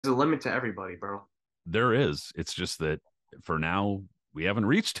a limit to everybody, bro. There is. It's just that for now we haven't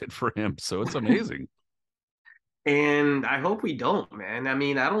reached it for him, so it's amazing. And I hope we don't, man. I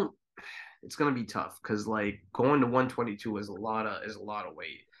mean, I don't. It's gonna be tough because like going to 122 is a lot of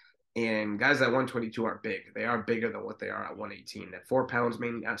weight, and guys at 122 are big. They are bigger than what they are at 118. That 4 pounds may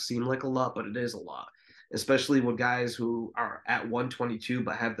not seem like a lot, but it is a lot, especially with guys who are at 122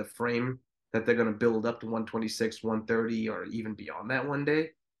 but have the frame that they're gonna build up to 126, 130, or even beyond that one day.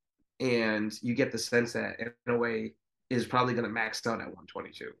 And you get the sense that Inoue is probably gonna max out at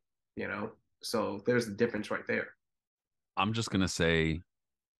 122. You know, so there's the difference right there. I'm just gonna say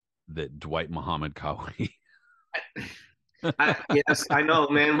that Dwight Muhammad Kawi. Yes, I know,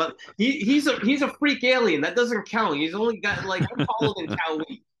 man, but he's a freak alien. That doesn't count. He's only got like I'm taller than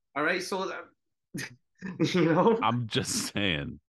Cowie. All right, so you know, I'm just saying.